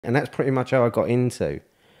And that's pretty much how I got into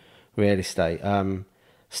real estate.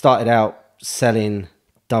 Started out selling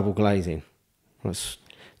double glazing.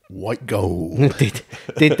 White gold.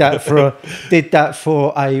 did that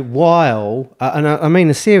for a while, and I mean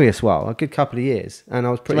a serious while, a good couple of years, and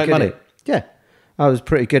I was pretty good at it. Yeah, I was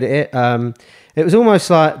pretty good at it. It was almost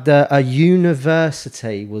like a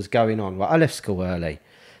university was going on. Right, I left school early,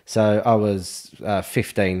 so I was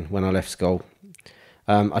 15 when I left school.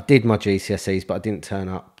 I did my GCSEs, but I didn't turn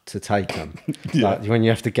up to take them. Yeah. Like when you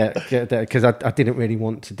have to get there, because I didn't really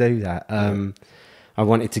want to do that. I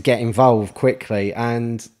wanted to get involved quickly,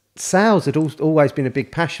 and sales had always been a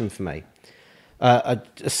big passion for me. A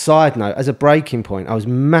side note, as a breaking point, I was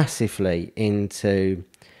massively into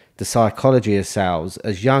the psychology of sales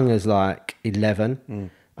as young as like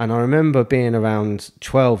 11. And I remember being around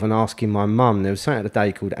 12 and asking my mum, there was something at the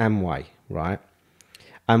day called Amway, right?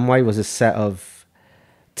 Amway was a set of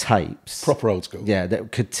tapes, proper old school, yeah,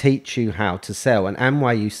 that could teach you how to sell. And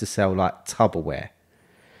Amway used to sell like Tupperware,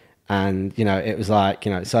 and you know, it was like,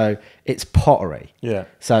 you know, so it's pottery. Yeah.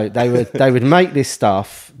 So they would make this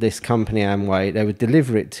stuff, this company Amway, they would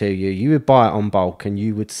deliver it to you, you would buy it on bulk and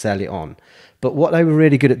you would sell it on. But what they were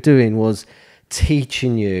really good at doing was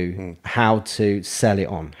teaching you how to sell it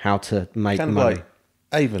on, how to make money. Like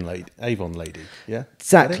Avon lady, yeah,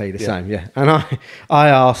 exactly the same, yeah. And I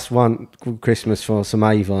asked one Christmas for some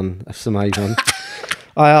Avon.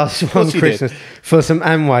 I asked one Christmas for some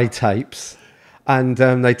Amway tapes, and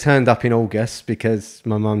they turned up in August because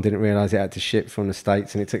my mum didn't realise it had to ship from the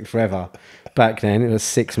States, and it took forever. Back then, it was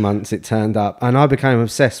 6 months. It turned up, and I became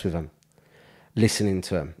obsessed with them, listening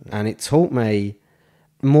to them, and it taught me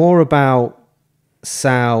more about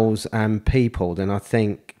sales and people than I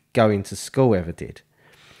think going to school ever did.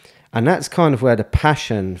 And that's kind of where the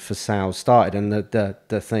passion for sales started, and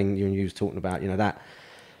the thing you was talking about, you know, that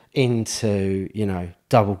into, you know,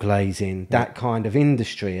 double glazing, that kind of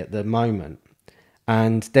industry at the moment.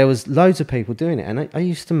 And there was loads of people doing it, and I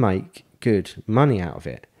used to make good money out of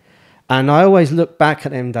it. And I always look back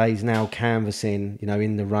at them days now, canvassing, you know,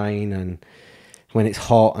 in the rain and when it's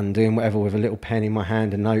hot, and doing whatever with a little pen in my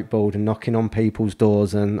hand, a noteboard, and knocking on people's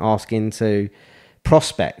doors and asking to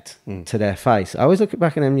prospect to their face. I always look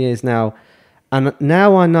back at them years now, and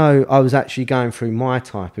now I know I was actually going through my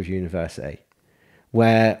type of university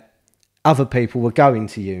where other people were going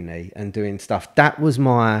to uni and doing stuff. That I was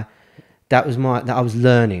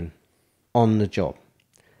learning on the job,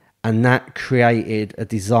 and that created a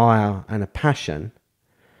desire and a passion,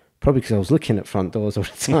 probably because I was looking at front doors all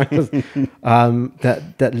the time,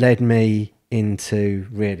 that led me into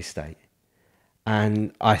real estate.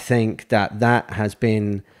 And I think that has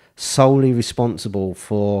been solely responsible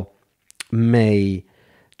for me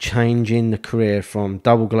changing the career from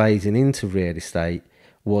double glazing into real estate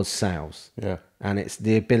was sales. Yeah. And it's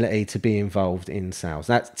the ability to be involved in sales.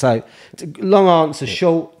 So long answer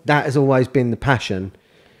short, that has always been the passion.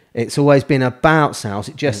 It's always been about sales.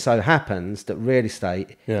 It just so happens that real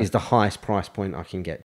estate is the highest price point I can get